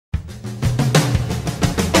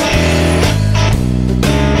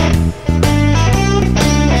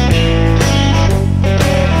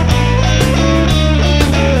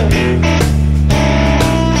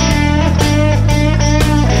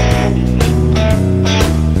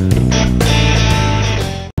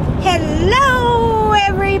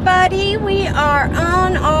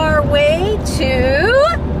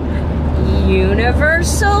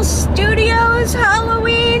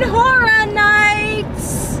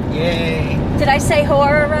Did I say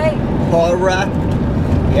horror right? Horror.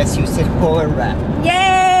 Yes, you said horror.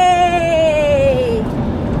 Yay!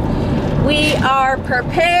 We are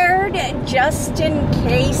prepared just in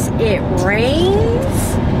case it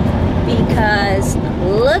rains, because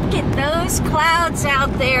look at those clouds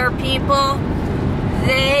out there, people.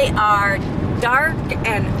 They are dark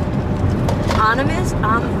and ominous.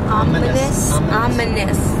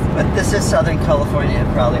 But this is Southern California.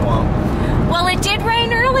 It probably won't. Well, it did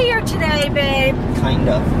rain earlier today, babe. Kind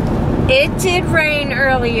of. It did rain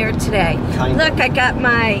earlier today. Kind Look, of. I got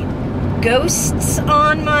my ghosts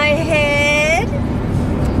on my head.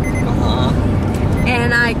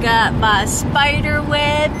 And I got my spider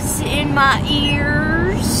webs in my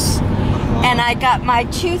ears. And I got my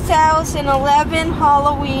 2011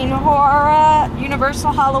 Halloween Horror,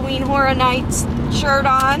 Universal Halloween Horror Nights shirt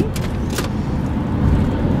on.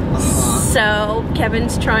 So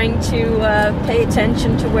Kevin's trying to pay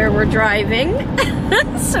attention to where we're driving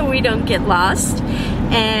so we don't get lost.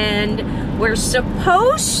 And we're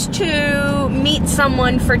supposed to meet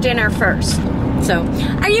someone for dinner first. So,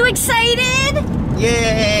 are you excited?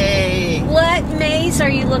 Yay! What maze are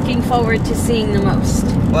you looking forward to seeing the most?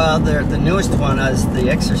 Well, the newest one is the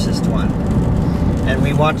Exorcist one. And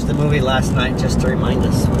we watched the movie last night just to remind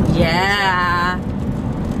us. Yeah.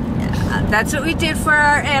 That's what we did for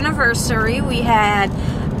our anniversary. We had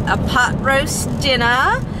a pot roast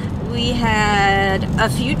dinner, we had a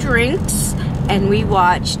few drinks, and we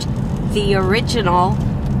watched the original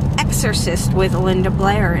Exorcist with Linda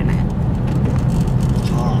Blair in it.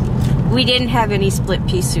 We didn't have any split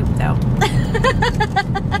pea soup, though.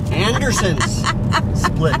 Anderson's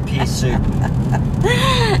split pea soup.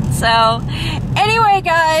 So, anyway,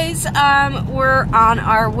 guys, we're on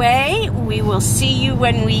our way. We will see you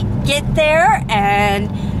when we get there,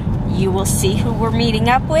 and you will see who we're meeting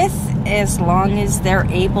up with as long as they're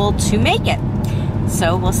able to make it.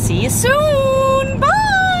 So, we'll see you soon.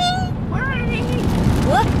 Bye! Bye!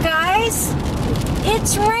 Look, guys,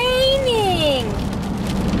 it's raining.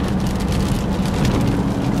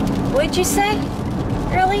 What'd you say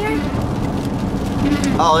earlier?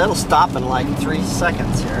 Oh, it'll stop in like 3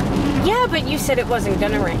 seconds here. Yeah, but you said it wasn't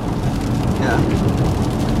gonna rain. Yeah.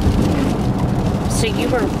 So you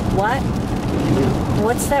were what?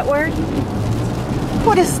 What's that word?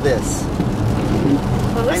 What is this?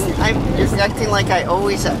 You're acting like I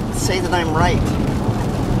always say that I'm right.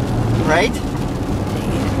 Right?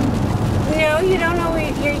 No, you don't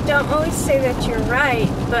always say that you're right,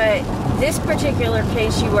 but this particular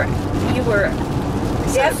case you were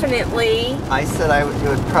definitely. I said it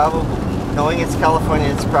would probably, knowing it's California,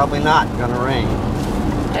 it's probably not gonna rain.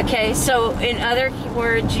 Okay, so in other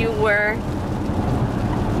words, you were.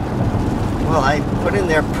 Well, I put in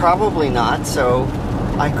there probably not, so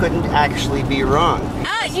I couldn't actually be wrong.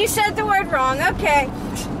 Ah, you said the word wrong. Okay.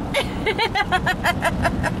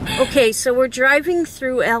 Okay, so we're driving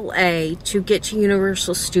through LA to get to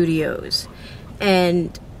Universal Studios,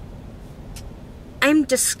 and I'm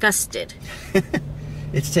disgusted.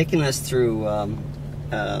 It's taking us through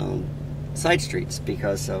side streets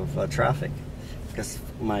because of traffic, because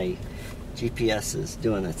my GPS is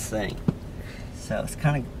doing its thing. So it's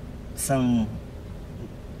kind of some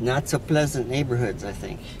not so pleasant neighborhoods, I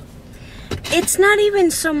think. It's not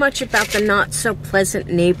even so much about the not so pleasant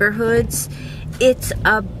neighborhoods. It's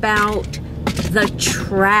about the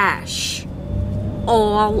trash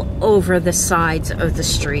all over the sides of the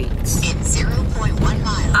streets. In 0.1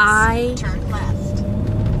 miles, I turn left.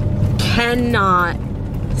 Cannot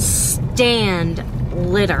stand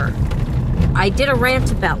litter. I did a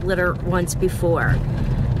rant about litter once before,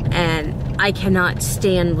 and I cannot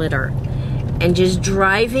stand litter. And just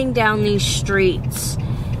driving down these streets,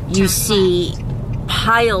 you see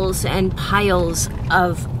piles and piles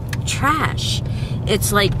of trash.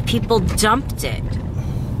 It's like people dumped it.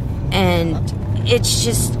 And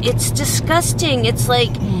it's disgusting. It's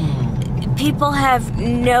like people have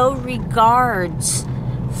no regards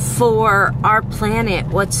for our planet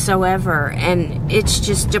whatsoever. And it's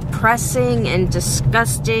just depressing and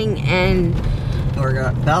disgusting. And we're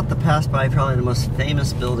about to pass by probably the most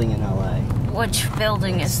famous building in LA. Which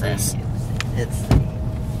building is this? It's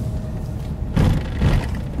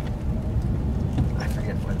I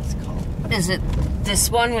forget what it's called. Is it this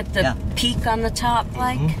one with the peak on the top,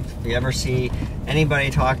 like? If you ever see anybody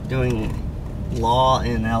doing law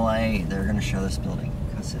in LA, they're going to show this building,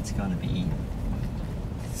 because it's going to be,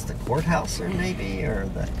 it's the courthouse, or maybe, or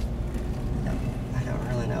the, I don't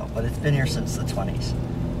really know, but it's been here since the 20s.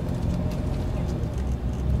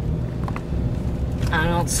 I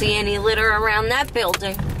don't see any litter around that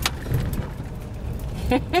building.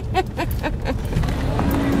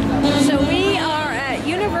 So we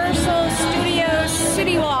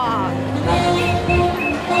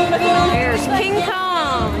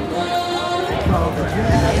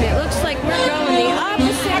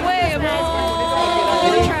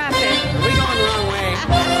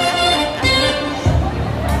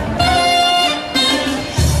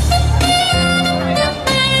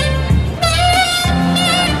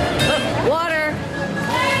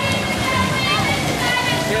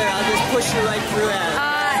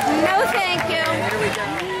No, thank you. Here we go.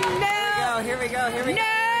 No. Here we go. Here we go.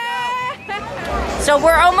 No. So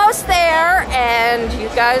we're almost there, and you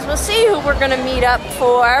guys will see who we're going to meet up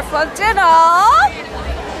for dinner.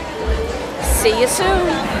 See you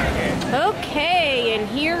soon. Okay, and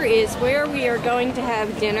here is where we are going to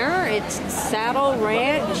have dinner. It's Saddle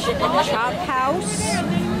Ranch Chop House.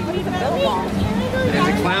 There's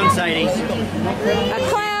a clown sighting. A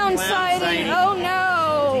clown sighting. Oh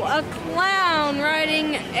no, a clown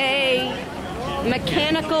riding a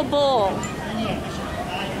mechanical bull.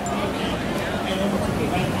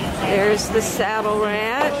 There's the Saddle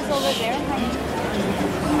Ranch.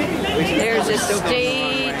 There's a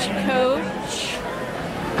stagecoach.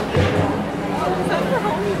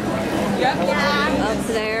 Up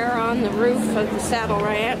there on the roof of the Saddle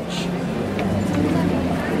Ranch.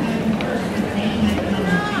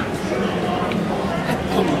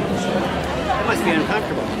 That must be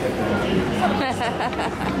uncomfortable.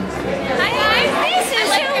 Hi guys, this is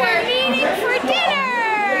who we're meeting for dinner.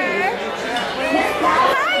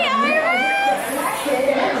 Hi Iris.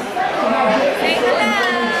 Say hello.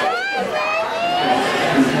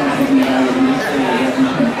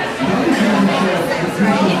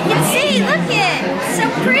 You can see, look it, so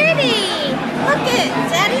pretty. Look it,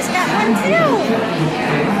 Daddy's got one too.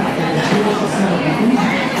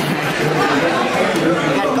 You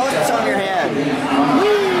got ghosts on your head.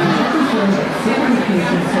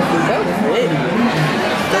 So pretty.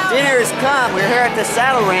 The dinner has come. We're here at the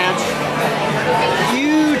Saddle Ranch.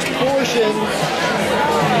 Huge portions.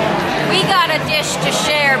 We got a dish to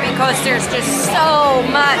share because there's just so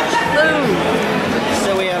much food.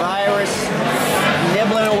 So we have Iris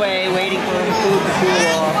nibbling away, waiting for her food to cool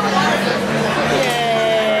off.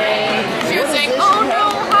 Yay! She was saying, oh no,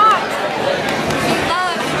 hot!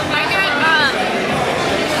 I got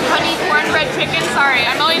honey cornbread chicken. Sorry,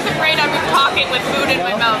 I'm always afraid I'm talking with food in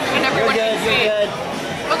my mouth and everyone You're can good, see. you're good.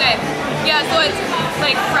 Okay, yeah, so it's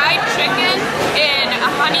like fried chicken in a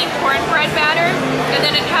honey cornbread batter, and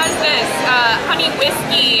then it has this honey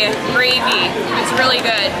whiskey gravy. It's really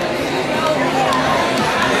good.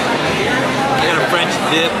 I got a French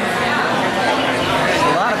dip.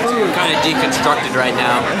 A lot of food. Kind of deconstructed right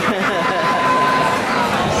now.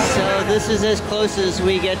 So this is as close as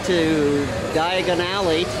we get to Diagon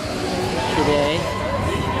Alley today.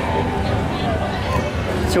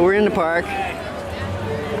 So we're in the park.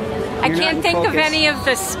 I You're not can't in think of focus. any of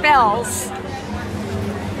the spells.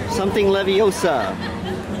 Something Leviosa.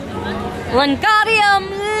 Wingardium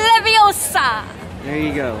Leviosa. There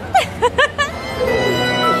you go.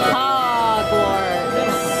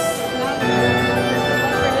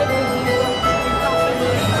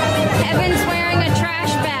 Evan's wearing a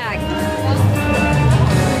trash bag.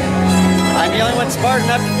 I'm the only one smart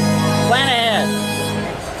enough to plan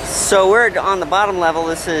ahead. So we're on the bottom level.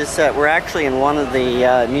 This is we're actually in one of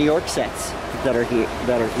the New York sets that are here.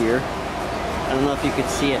 I don't know if you could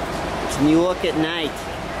see it. It's New York at night.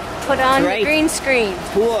 Put on Right. the green screen.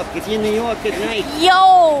 Look, it's in New York at night.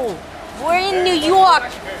 Yo, we're in New York.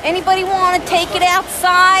 Anybody want to take it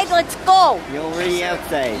outside? Let's go. You're already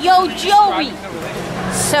outside. Yo, Joey.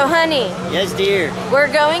 So, honey, Yes, dear.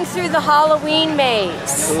 we're going through the Halloween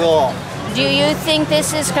maze. Cool. Do you think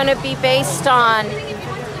this is going to be based on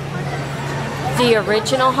the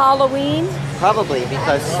original Halloween? Probably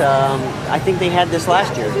because I think they had this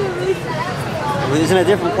last year. It was in a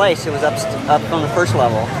different place. It was up on the first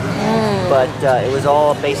level, but it was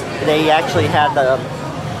all based. They actually had the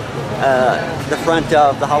front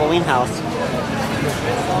of the Halloween house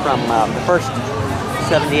from the first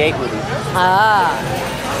 '78 movie. Ah.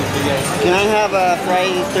 Can I have a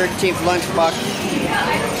Friday the 13th lunchbox?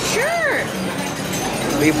 Sure.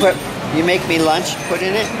 You make me lunch. Put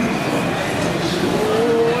in it.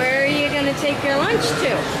 Where are you going to take your lunch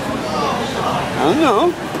to? I don't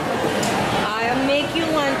know. I'll make you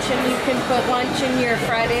lunch and you can put lunch in your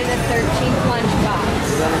Friday the 13th lunchbox.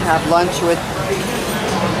 We're gonna have lunch with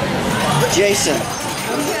Jason.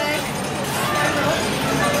 Okay.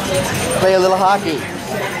 Play a little hockey.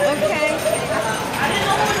 Okay.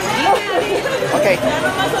 Okay.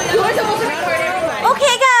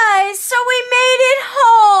 Okay, guys, so we made it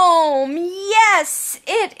home. Yes,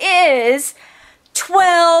 it is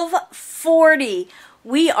 12:40.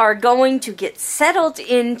 We are going to get settled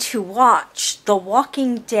in to watch The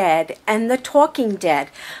Walking Dead and The Talking Dead.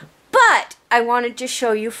 But I wanted to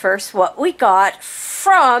show you first what we got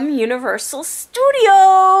from Universal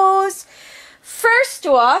Studios. First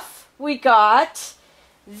off, we got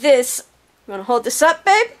this. You want to hold this up,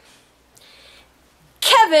 babe?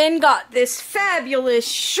 Kevin got this fabulous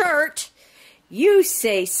shirt. You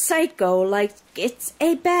say psycho like it's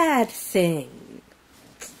a bad thing.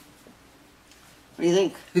 What do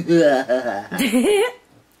you think?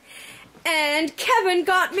 And Kevin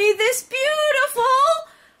got me this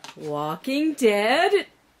beautiful Walking Dead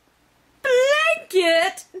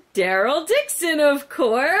blanket. Daryl Dixon, of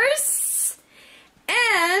course.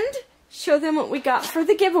 And show them what we got for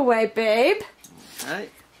the giveaway, babe. All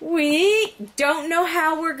right. We don't know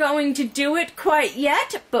how we're going to do it quite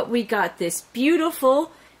yet, but we got this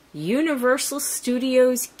beautiful Universal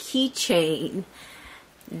Studios keychain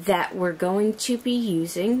that we're going to be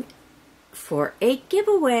using for a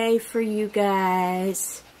giveaway for you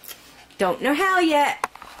guys. Don't know how yet,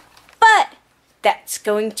 but that's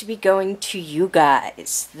going to be going to you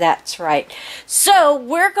guys. That's right. So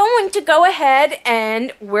we're going to go ahead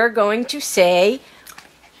and we're going to say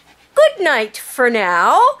good night for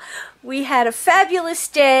now. We had a fabulous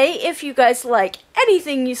day. If you guys like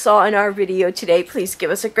anything you saw in our video today, please give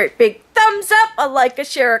us a great big thumbs up, a like, a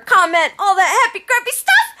share, a comment, all that happy, crappy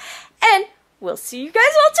stuff. And we'll see you guys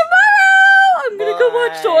all tomorrow. I'm going to go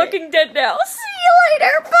watch The Walking Dead now. See you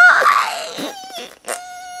later. Bye.